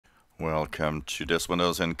Welcome to this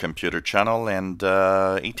Windows and Computer channel and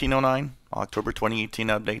 1809 October 2018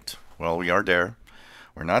 update. Well, we are there.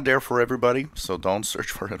 We're not there for everybody, so don't search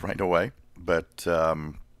for it right away. But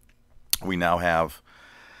we now have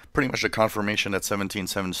pretty much the confirmation that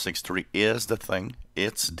 17.763 is the thing.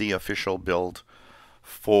 It's the official build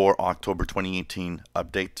for October 2018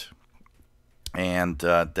 update, and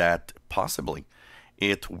that possibly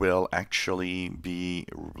it will actually be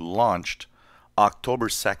launched October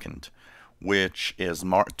 2nd, which is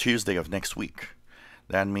Tuesday of next week.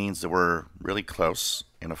 That means that we're really close,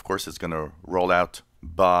 and of course it's going to roll out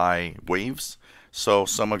by waves, so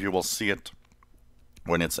some of you will see it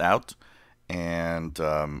when it's out, and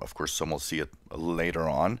of course some will see it later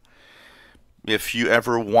on. If you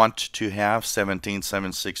ever want to have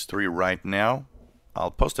 17.763 right now, I'll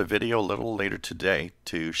post a video a little later today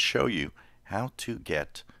to show you how to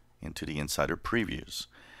get into the insider previews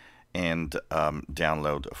and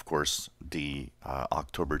download, of course, the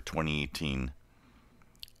October 2018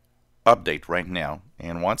 update right now.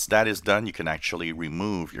 And once that is done, you can actually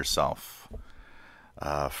remove yourself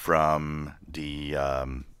from the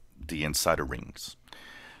insider rings.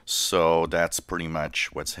 So that's pretty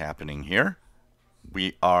much what's happening here.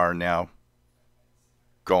 We are now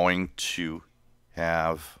going to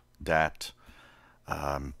have that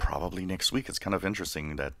probably next week. It's kind of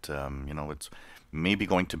interesting that you know, it's maybe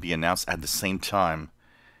going to be announced at the same time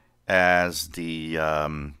as the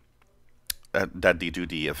that they do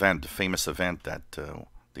the event, the famous event that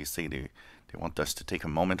they say they want us to take a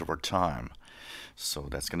moment of our time. So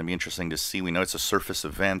that's going to be interesting to see. We know it's a Surface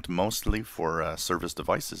event mostly for Surface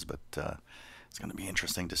devices, but it's going to be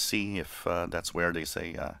interesting to see if that's where they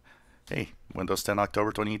say, hey, Windows 10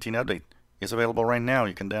 October 2018 update is available right now.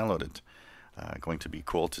 You can download it. Going to be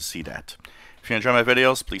cool to see that. If you enjoy my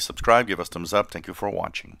videos, please subscribe, give us thumbs up. Thank you for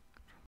watching.